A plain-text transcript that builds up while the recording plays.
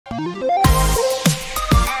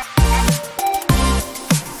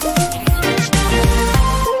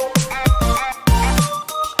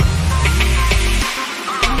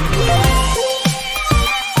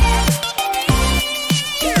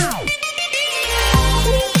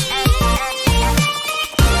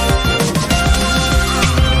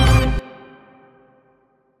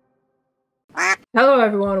Hello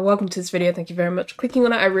everyone and welcome to this video. Thank you very much for clicking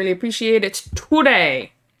on it. I really appreciate it.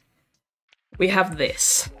 Today we have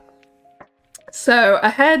this. So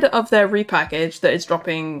ahead of their repackage that is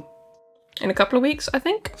dropping in a couple of weeks, I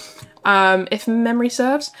think, if memory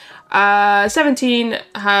serves, 17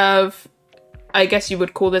 have, I guess you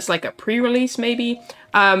would call this like a pre-release maybe,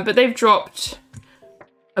 but they've dropped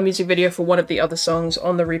a music video for one of the other songs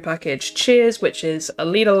on the repackage, Cheers, which is a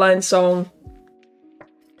leader line song.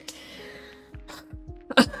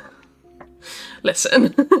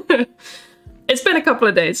 Listen, it's been a couple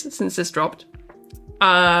of days since this dropped,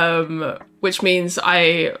 which means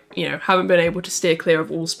I, haven't been able to steer clear of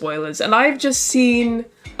all spoilers. And I've seen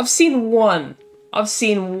one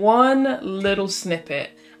little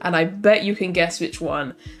snippet, and I bet you can guess which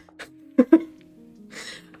one.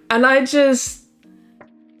 And I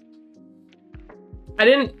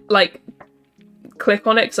didn't like click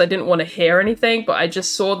on it because I didn't want to hear anything, but I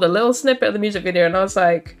just saw the little snippet of the music video and I was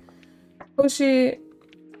like, Hoshi,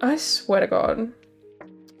 I swear to God.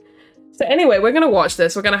 So anyway, we're gonna watch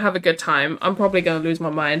this. We're gonna have a good time. I'm probably gonna lose my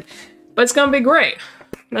mind, but it's gonna be great.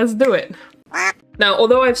 Let's do it. Now,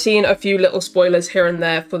 although I've seen a few little spoilers here and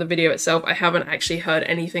there for the video itself, I haven't actually heard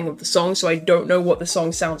anything of the song, so I don't know what the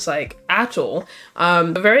song sounds like at all.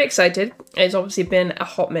 But very excited. It's obviously been a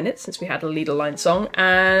hot minute since we had a leader line song,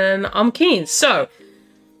 and I'm keen. So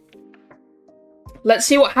let's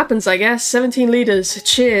see what happens, I guess. 17 leaders.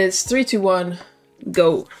 Cheers. 3, 2, 1.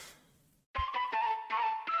 Go.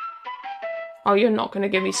 Oh, you're not gonna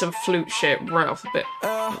give me some flute shit right off the bit.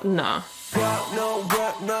 Nah.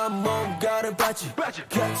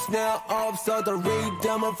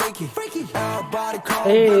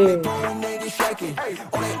 Hey.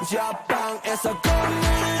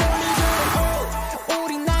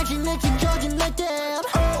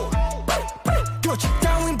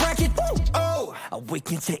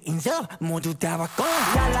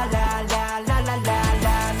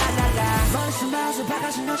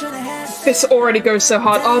 This already goes so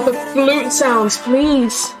hard. Oh, the flute sounds,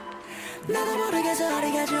 please.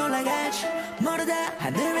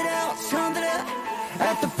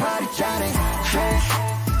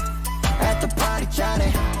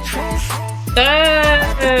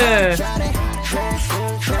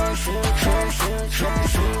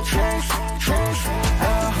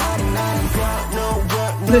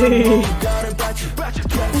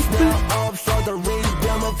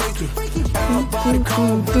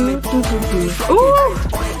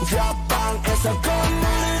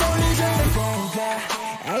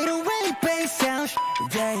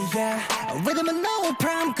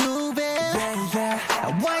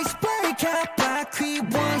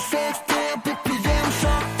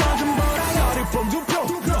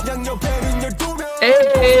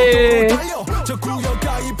 Hey.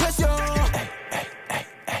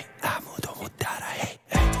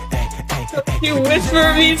 You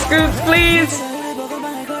whisper me, Scoops, please.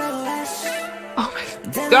 Oh my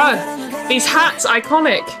God, these hats,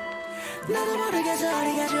 iconic.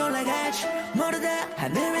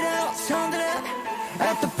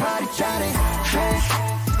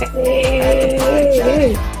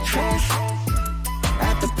 Hey.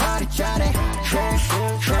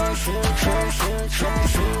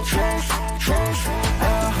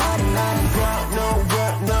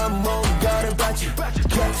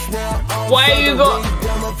 Why have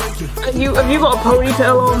you got a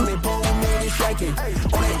ponytail on?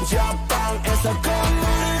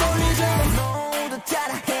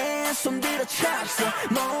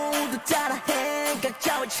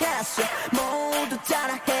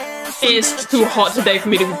 It is too hot today for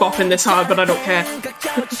me to be bopping this hard, but I don't care.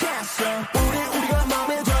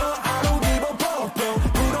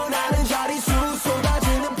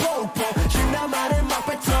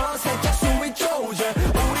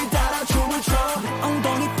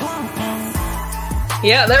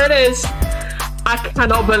 Yeah, there it is. I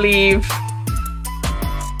cannot believe.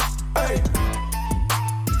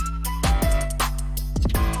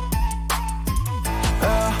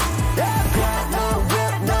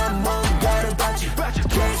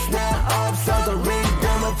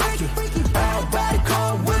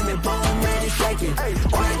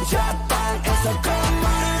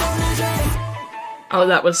 Oh,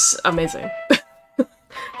 that was amazing. That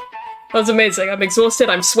was amazing. I'm exhausted.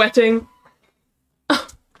 I'm sweating.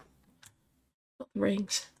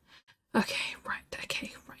 Rings. Okay, right,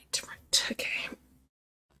 okay.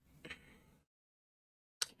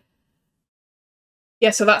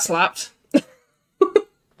 Yeah, so that slapped.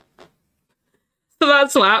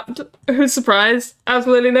 Who's surprised?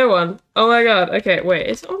 Absolutely no one. Oh my God. Okay, wait,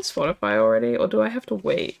 is it on Spotify already, or do I have to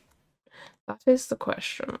wait? That is the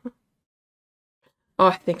question. Oh,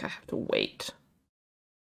 I think I have to wait.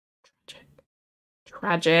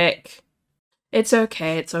 Tragic. It's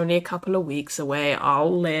okay, it's only a couple of weeks away.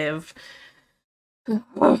 I'll live.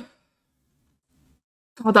 God,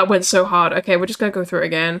 that went so hard. Okay, we're just gonna go through it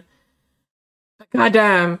again. God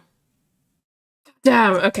damn.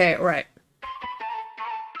 Damn, okay, right.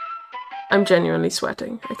 I'm genuinely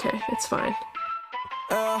sweating. Okay, it's fine.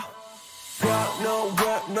 Oh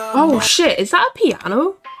shit, is that a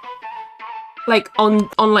piano? Like on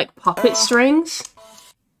like puppet strings?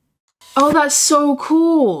 Oh, that's so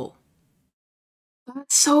cool.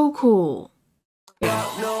 That's so cool. I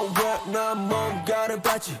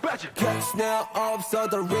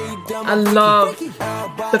love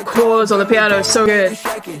the chords on the piano, it's so good.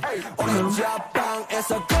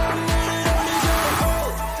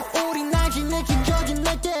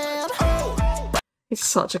 He's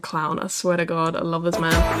such a clown, I swear to God, I love this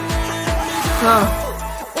man. Oh.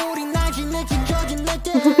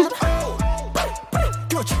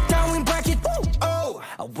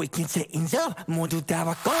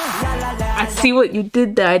 I see what you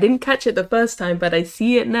did there. I didn't catch it the first time, but I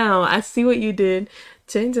see it now. I see what you did.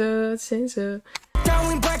 Change up, change up.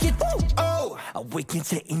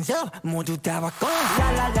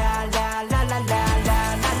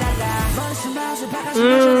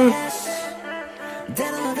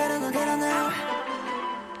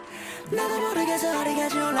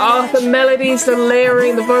 Oh, the melodies, the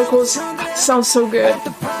layering, the vocals, sounds so good.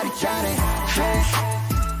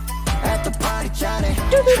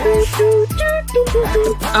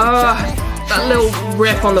 Ah, that little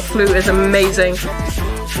riff on the flute is amazing.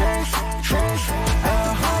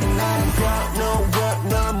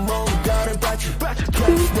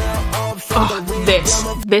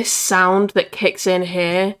 Oh, this sound that kicks in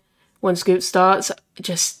here when Scoop starts,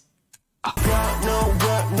 just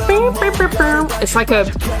it's like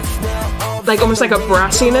almost like a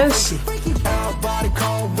brassiness.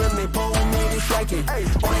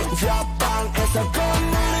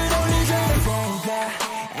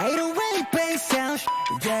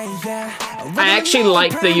 I actually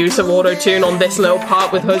like the use of auto-tune on this little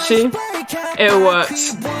part with Hoshi. It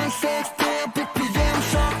works.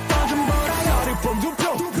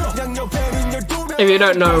 If you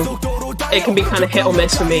don't know, it can be kind of hit or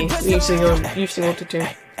miss for me using auto-tune.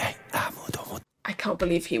 I can't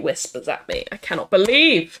believe he whispers at me. I cannot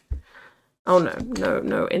believe. Oh no,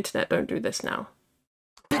 no, internet, don't do this now.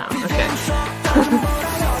 No, okay.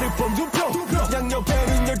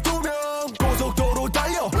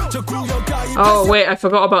 Oh wait, I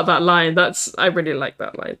forgot about that line. I really like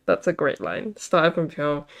that line. That's a great line. Started from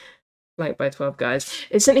Pyong, flanked by 12 guys.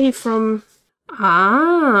 Isn't he from...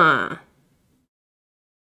 Ah.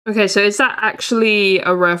 Okay, so is that actually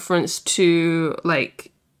a reference to,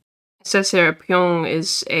 like, it says here Pyong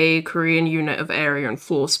is a Korean unit of area and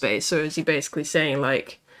floor space, so is he basically saying,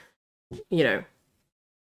 like, you know,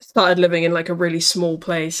 started living in, like, a really small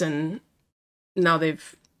place and now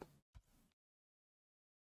they've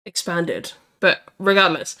expanded? But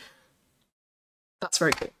regardless, that's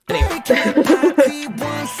very cool. Anyway.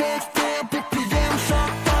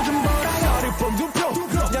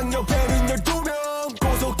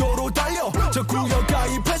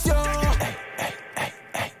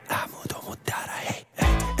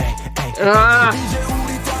 Ah.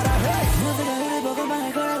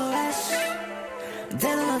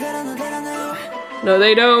 No,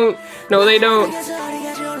 they don't. No, they don't.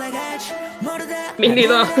 Me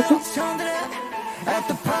neither.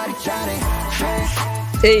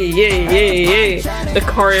 Hey, hey, hey, hey. The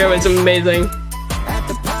choreo is amazing.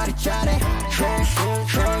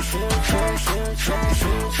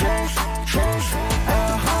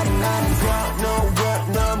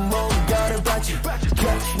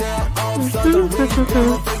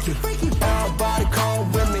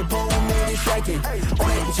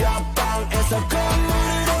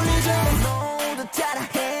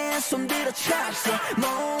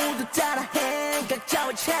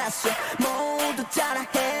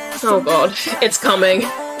 Oh god, it's coming.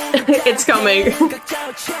 It's coming.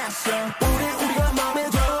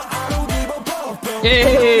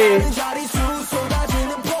 Yay!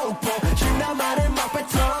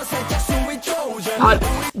 God,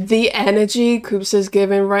 the energy Coops is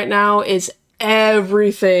giving right now is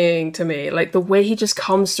everything to me. Like, the way he just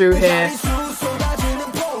comes through here.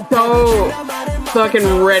 So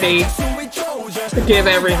fucking ready to give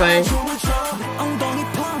everything.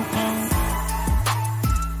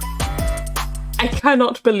 I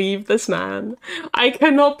cannot believe this man. I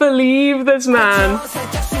cannot believe this man.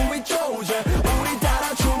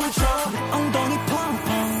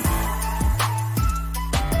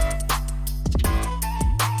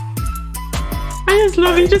 I just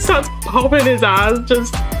love he just starts popping his ass,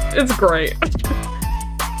 it's great.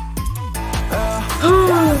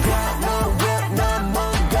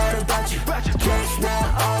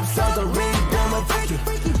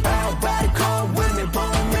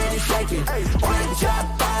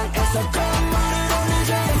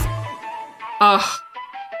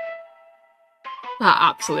 That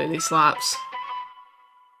absolutely slaps.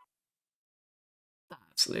 That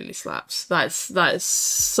absolutely slaps. That is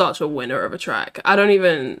such a winner of a track. I don't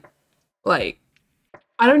even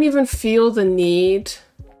feel the need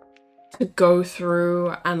to go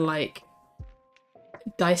through and like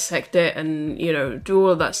dissect it and, you know, do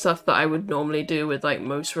all of that stuff that I would normally do with like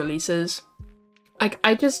most releases. Like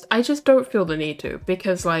I just don't feel the need to,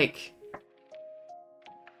 because like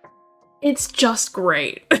it's just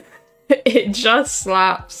great. It just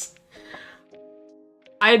slaps.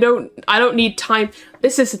 I don't need time.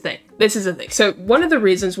 This is the thing. So one of the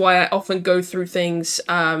reasons why I often go through things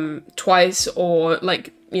twice, or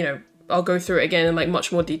like, you know, I'll go through it again in like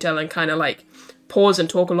much more detail and kind of like pause and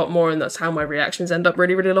talk a lot more, and that's how my reactions end up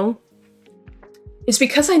really, really long. It's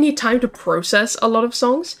because I need time to process a lot of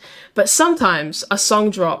songs, but sometimes a song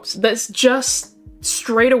drops that's just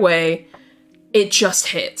straight away, it just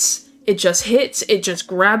hits. It just hits, it just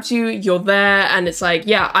grabs you, you're there, and it's like,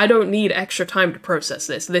 yeah, I don't need extra time to process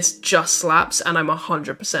this. This just slaps, and I'm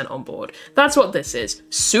 100% on board. That's what this is.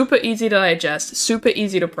 Super easy to digest, super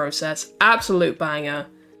easy to process, absolute banger.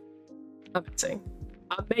 Amazing.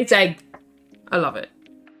 Amazing. I love it.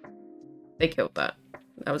 They killed that.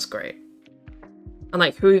 That was great. And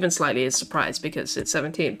like, who even slightly is surprised because it's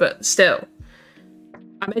 17, but still.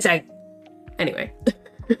 Amazing. Anyway.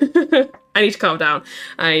 I need to calm down.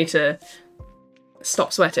 I need to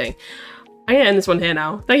stop sweating. I'm gonna end this one here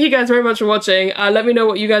now. Thank you guys very much for watching. Let me know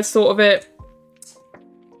what you guys thought of it.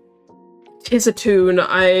 Tis a tune.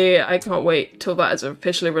 I can't wait till that is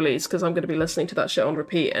officially released, because I'm going to be listening to that shit on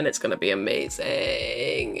repeat and it's going to be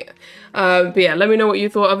amazing. But yeah, let me know what you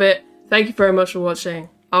thought of it. Thank you very much for watching.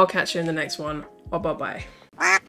 I'll catch you in the next one. Bye bye bye.